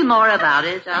tell me more about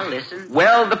it. I'll listen.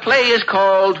 Well, the play is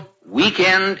called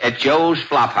Weekend at Joe's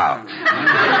Flophouse.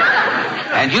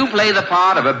 And you play the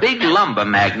part of a big lumber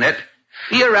magnate,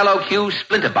 Fiorello Q.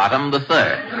 Splinterbottom III.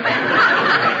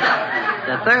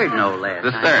 The third, no less.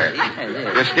 The third.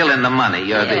 You're still in the money.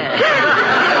 You're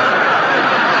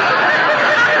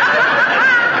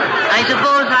I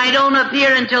suppose I don't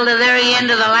appear until the very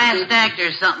end of the last act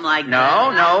or something like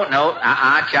that. No.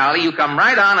 Charlie, you come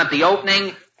right on at the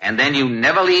opening, and then you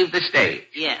never leave the stage.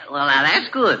 Yeah, well, now that's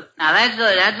good. Now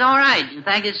that's all right. In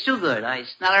fact, it's too good. I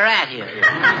smell a rat here.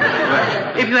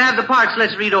 If you have the parts,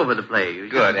 let's read over the play.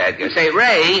 Good, Edgar. Say,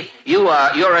 Ray, you're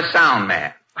a sound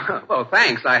man. Well,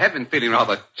 thanks. I have been feeling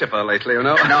rather chipper lately, you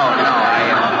know. No.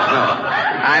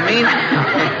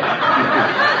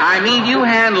 I mean, you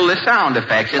handle the sound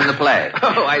effects in the play.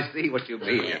 Oh, I see what you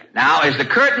mean. Now, as the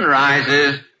curtain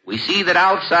rises, we see that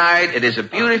outside it is a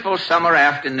beautiful summer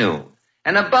afternoon,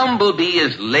 and a bumblebee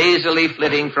is lazily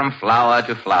flitting from flower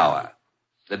to flower.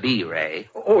 The bee, Ray.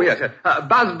 Oh, yes.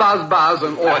 Buzz,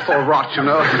 and all that's all rot, you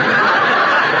know.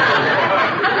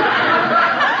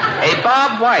 A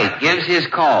Bob White gives his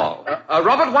call.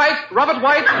 Robert White.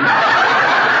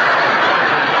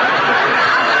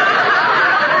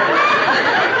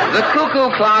 The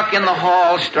cuckoo clock in the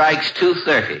hall strikes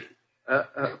 2:30.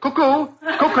 Cuckoo.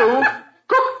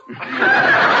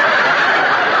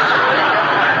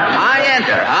 I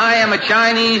enter. I am a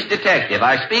Chinese detective.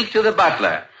 I speak to the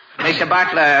butler. Mr.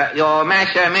 Butler, your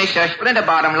master, Mr.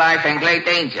 Splinterbottom, life in great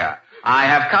danger. I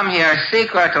have come here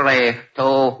secretly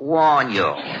to warn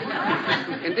you.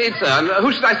 Indeed, sir. And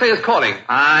who should I say is calling?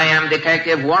 I am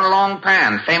Detective One Long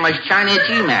Pan, famous Chinese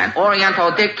G-Man,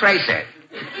 Oriental Dick Tracy.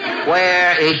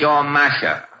 Where is your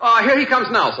master? Oh, here he comes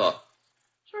now, sir.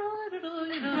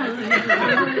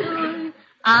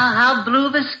 Ah, how blue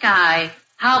the sky,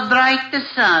 how bright the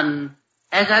sun.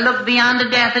 As I look beyond the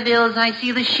daffodils, I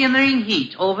see the shimmering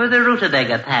heat over the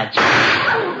rutabaga patch.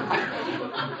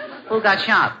 Who got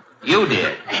shot? You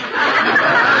did.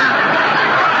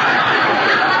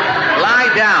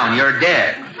 Lie down, you're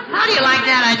dead. How do you like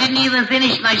that? I didn't even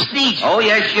finish my speech. Oh,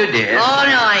 yes, you did. Oh,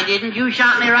 no, I didn't. You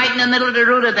shot me right in the middle of the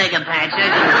rutabaga patch.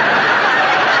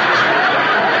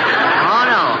 Oh,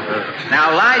 no.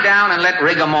 Now lie down and let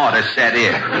rigor mortis set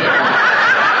in.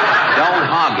 Don't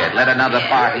hog it. Let another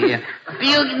party in.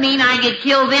 You mean I get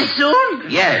killed this soon?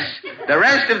 Yes. The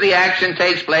rest of the action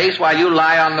takes place while you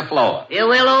lie on the floor. You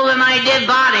will over my dead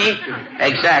body.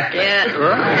 Exactly. Yeah.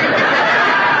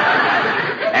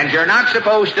 And you're not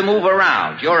supposed to move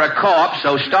around. You're a corpse,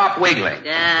 so stop wiggling.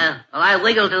 Well, I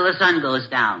wiggle till the sun goes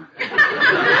down.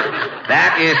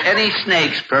 That is any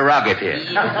snake's prerogative.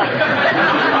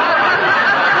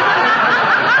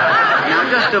 Now,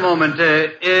 just a moment.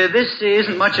 This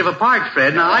isn't much of a part,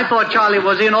 Fred. Now, I thought Charlie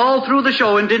was in all through the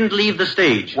show and didn't leave the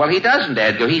stage. Well, he doesn't,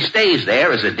 Edgar. He stays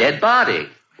there as a dead body.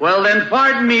 Well, then,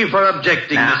 pardon me for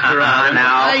objecting, Mr. Allen.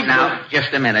 Now,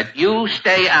 just a minute. You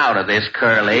stay out of this,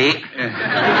 Curly. By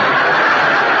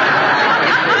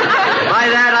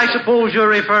that, I suppose you're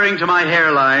referring to my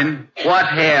hairline. What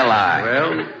hairline?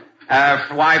 Well?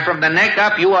 Why, from the neck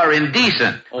up, you are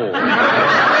indecent. Oh.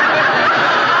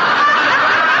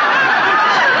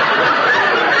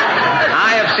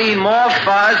 I have seen more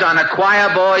fuzz on a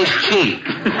choir boy's cheek.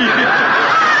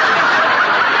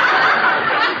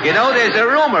 You know, there's a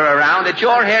rumor around that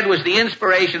your head was the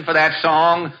inspiration for that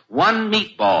song, One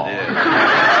Meatball.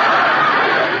 Yeah.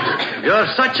 You're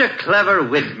such a clever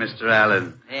wit, Mr.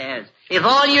 Allen. Yes. If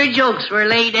all your jokes were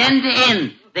laid end to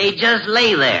end, they'd just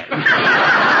lay there.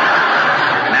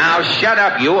 Now shut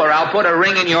up, you, or I'll put a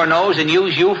ring in your nose and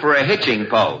use you for a hitching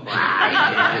post.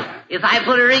 If I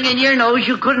put a ring in your nose,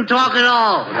 you couldn't talk at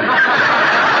all.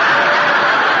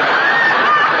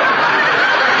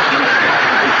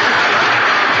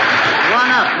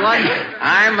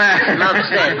 I'm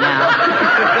upset now.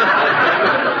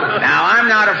 Now, I'm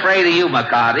not afraid of you,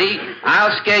 McCarthy.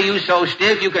 I'll scare you so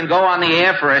stiff you can go on the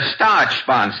air for a starch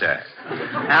sponsor.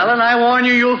 Alan, I warn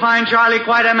you, you'll find Charlie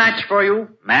quite a match for you.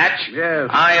 Match? Yes.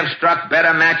 I have struck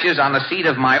better matches on the seat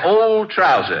of my old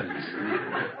trousers.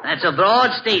 That's a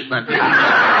broad statement.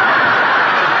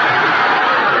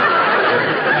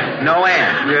 No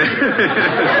end.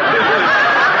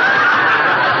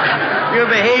 Your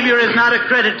behavior is not a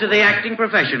credit to the acting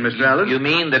profession, Mr. Allen. You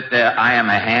mean that I am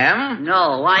a ham?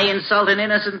 No, I insult an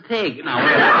innocent pig. No.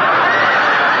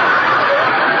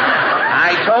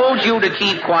 I told you to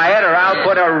keep quiet or I'll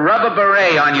put a rubber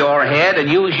beret on your head and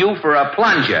use you for a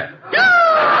plunger.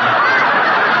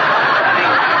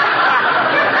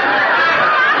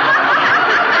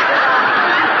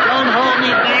 Don't hold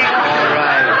me back. All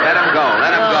right, let him go,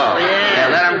 let him go. Yeah,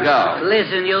 let him go.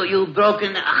 Listen, you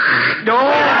broken...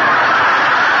 No!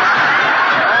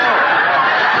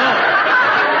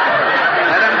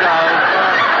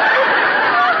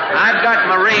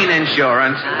 Marine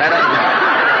insurance. Let him go.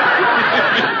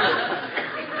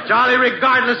 Charlie,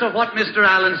 regardless of what Mr.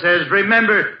 Allen says,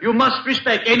 remember, you must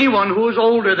respect anyone who's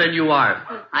older than you are.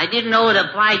 I didn't know it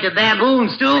applied to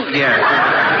baboons, too. Yes.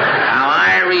 Now,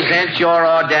 I resent your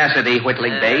audacity,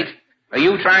 Whittling Bait. Are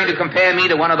you trying to compare me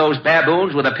to one of those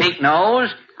baboons with a pink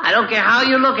nose? I don't care how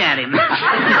you look at him.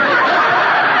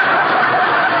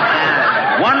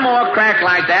 One more crack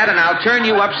like that, and I'll turn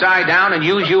you upside down and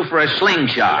use you for a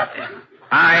slingshot.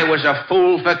 I was a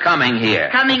fool for coming here.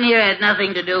 Coming here had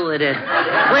nothing to do with it.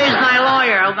 Where's my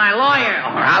lawyer? Oh, my lawyer.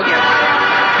 Oh, I'll get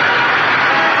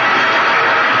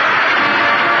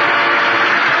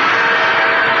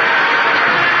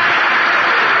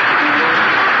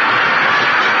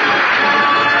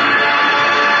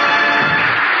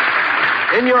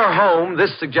In your home,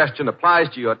 this suggestion applies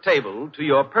to your table, to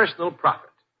your personal profit.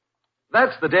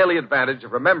 That's the daily advantage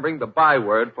of remembering the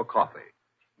byword for coffee.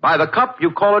 By the cup,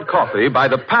 you call it coffee. By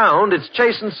the pound, it's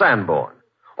Chase and Sanborn.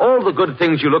 All the good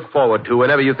things you look forward to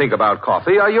whenever you think about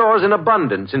coffee are yours in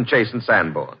abundance in Chase and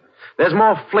Sanborn. There's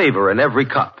more flavor in every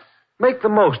cup. Make the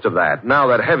most of that now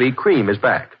that heavy cream is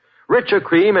back. Richer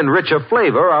cream and richer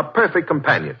flavor are perfect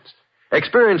companions.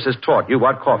 Experience has taught you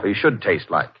what coffee should taste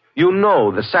like. You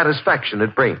know the satisfaction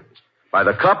it brings. By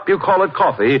the cup, you call it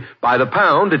coffee. By the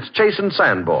pound, it's Chase and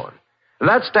Sanborn. And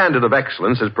that standard of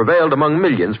excellence has prevailed among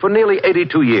millions for nearly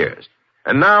 82 years.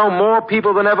 And now more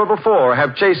people than ever before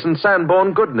have Chase and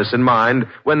Sanborn goodness in mind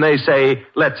when they say,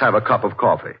 let's have a cup of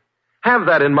coffee. Have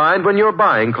that in mind when you're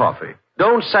buying coffee.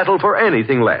 Don't settle for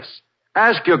anything less.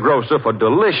 Ask your grocer for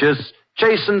delicious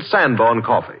Chase and Sanborn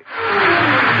coffee.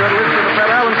 You're listening to the Fred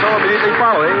Allen Show immediately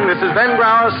following. This is Ben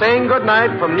Grauer saying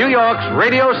goodnight from New York's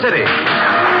Radio City.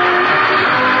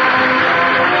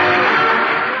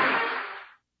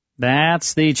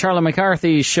 That's the Charlie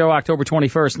McCarthy Show, October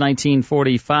 21st,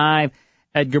 1945.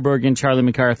 Edgar Bergen, Charlie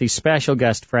McCarthy, special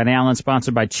guest Fred Allen,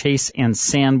 sponsored by Chase and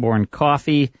Sanborn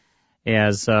Coffee,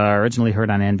 as originally heard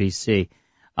on NBC.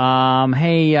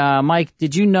 Hey, Mike,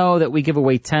 did you know that we give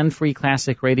away 10 free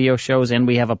classic radio shows, and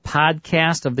we have a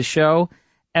podcast of the show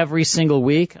every single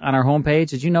week on our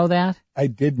homepage? Did you know that? I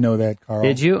did know that, Carl.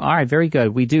 Did you? All right, very good.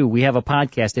 We do. We have a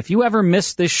podcast. If you ever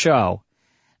miss this show,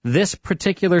 this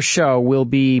particular show will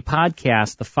be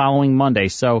podcast the following Monday.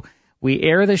 So we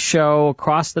air the show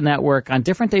across the network on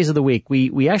different days of the week.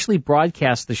 We actually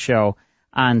broadcast the show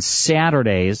on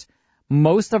Saturdays.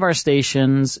 Most of our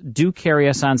stations do carry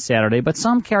us on Saturday, but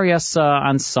some carry us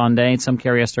on Sunday and some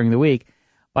carry us during the week.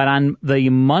 But on the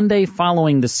Monday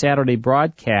following the Saturday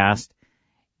broadcast,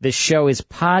 the show is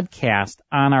podcast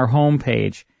on our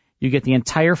homepage. You get the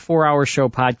entire 4-hour show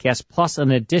podcast plus an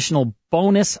additional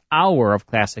bonus hour of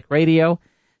classic radio.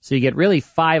 So you get really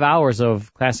 5 hours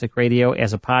of classic radio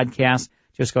as a podcast.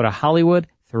 Just go to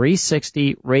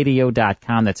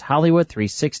Hollywood360radio.com. That's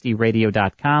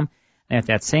Hollywood360radio.com. And at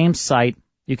that same site,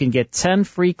 you can get 10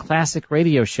 free classic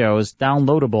radio shows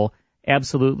downloadable,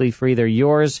 absolutely free. They're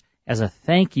yours as a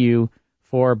thank you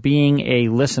for being a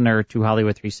listener to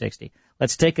Hollywood 360.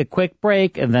 Let's take a quick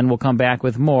break, and then we'll come back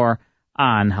with more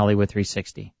on Hollywood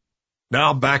 360.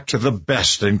 Now back to the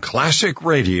best in classic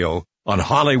radio on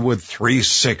Hollywood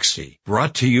 360,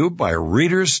 brought to you by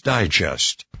Reader's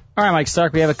Digest. All right, Mike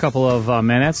Stark, we have a couple of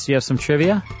minutes. Do you have some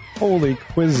trivia? Holy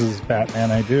quizzes, Batman,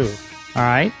 I do. All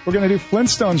right. We're going to do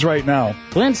Flintstones right now.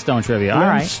 Flintstone trivia, all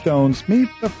right. Flintstones, meet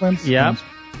the Flintstones. Yep.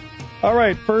 All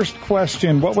right, first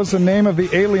question. What was the name of the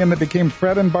alien that became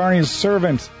Fred and Barney's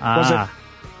servant? Was it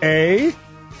A,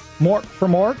 Mork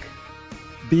from Ork,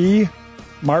 B,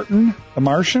 Martin the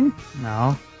Martian?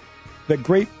 No. The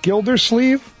Great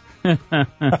Gildersleeve?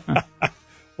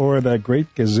 Or the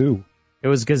Great Gazoo? It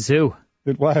was Gazoo.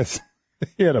 It was.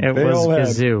 He had a It bale was head.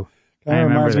 Gazoo. Kind of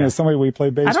reminds me of somebody we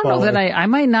played baseball I don't know with. that I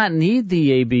might not need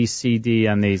the A, B, C, D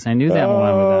on these. I knew that one with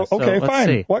us. So Okay, let's fine.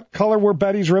 see. What color were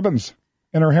Betty's ribbons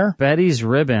in her hair? Betty's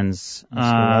ribbons.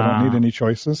 I don't need any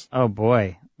choices. Oh,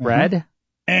 boy. Red?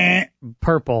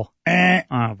 Purple.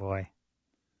 Oh, boy.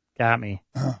 Got me.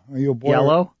 Are you a boy?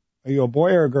 Yellow? Are you a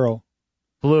boy or a girl?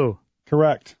 Blue.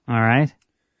 Correct. All right.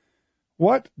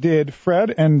 What did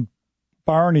Fred and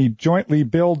Barney jointly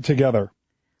build together?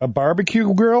 A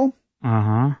barbecue grill?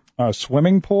 Uh-huh. A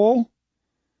swimming pool?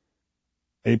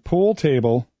 A pool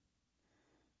table?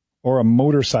 Or a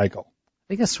motorcycle? I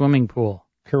think a swimming pool.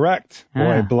 Correct.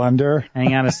 Boy, blunder.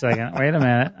 Hang on a second. Wait a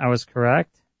minute. I was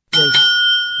correct.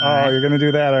 You're going to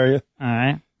do that, are you? All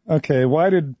right. Okay,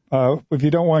 why did, if you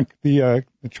don't want the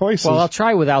choices. Well, I'll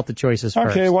try without the choices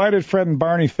first. Okay, why did Fred and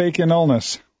Barney fake an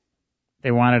illness? They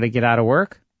wanted to get out of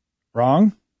work?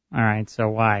 Wrong. All right, so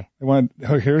why? I'll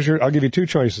give you two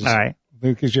choices. All right.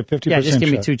 Because you have 50% Yeah, just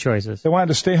give me shot. two choices. They wanted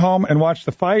to stay home and watch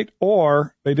the fight,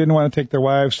 or they didn't want to take their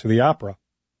wives to the opera.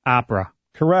 Opera.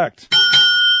 Correct.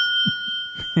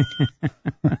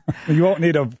 You won't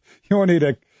need a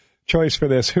choice for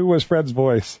this. Who was Fred's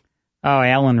voice? Oh,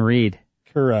 Alan Reed.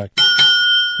 Correct.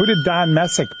 Who did Don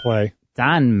Messick play?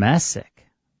 Don Messick.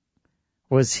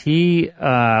 Was he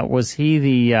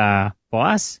the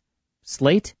boss?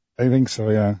 Slate? I think so,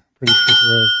 yeah. Pretty sure he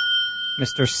was.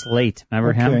 Mr. Slate.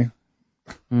 Remember him?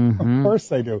 Mm-hmm. Of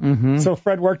course I do. Mm-hmm. So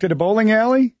Fred worked at a bowling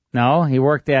alley? No, he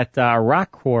worked at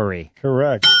Rock Quarry.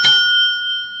 Correct.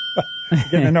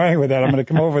 Getting annoying with that. I'm going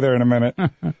to come over there in a minute.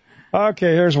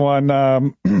 Okay, here's one.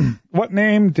 What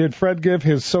name did Fred give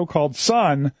his so-called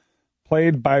son,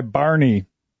 played by Barney?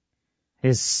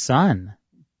 His son?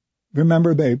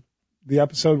 Remember the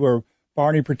episode where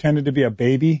Barney pretended to be a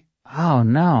baby? Oh,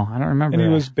 no, I don't remember And he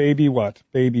that. was baby what?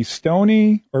 Baby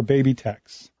Stoney or baby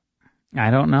Tex?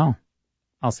 I don't know.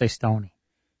 I'll say Stoney.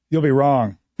 You'll be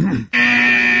wrong.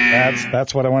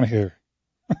 That's what I want to hear.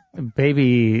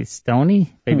 Baby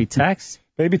Stoney? Baby Tex?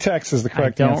 Baby Tex is the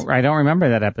correct answer. I don't remember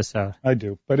that episode. I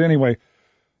do. But anyway,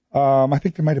 I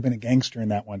think there might have been a gangster in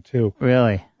that one, too.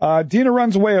 Really? Dino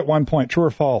runs away at one point. True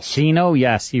or false? Dino,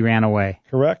 yes, he ran away.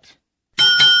 Correct.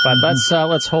 But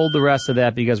let's hold the rest of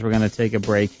that because we're going to take a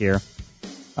break here.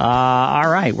 All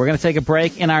right, we're going to take a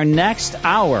break. In our next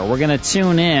hour, we're going to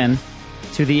tune in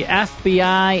to the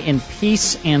FBI in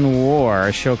Peace and War,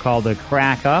 a show called The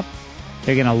Crack Up.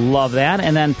 You're going to love that.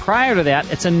 And then prior to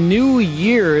that, it's a New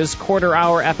Year's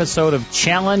quarter-hour episode of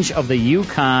Challenge of the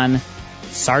Yukon,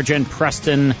 Sergeant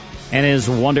Preston and his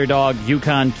Wonder Dog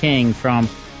Yukon King from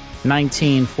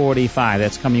 1945.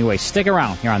 That's coming your way. Stick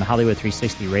around here on the Hollywood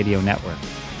 360 Radio Network.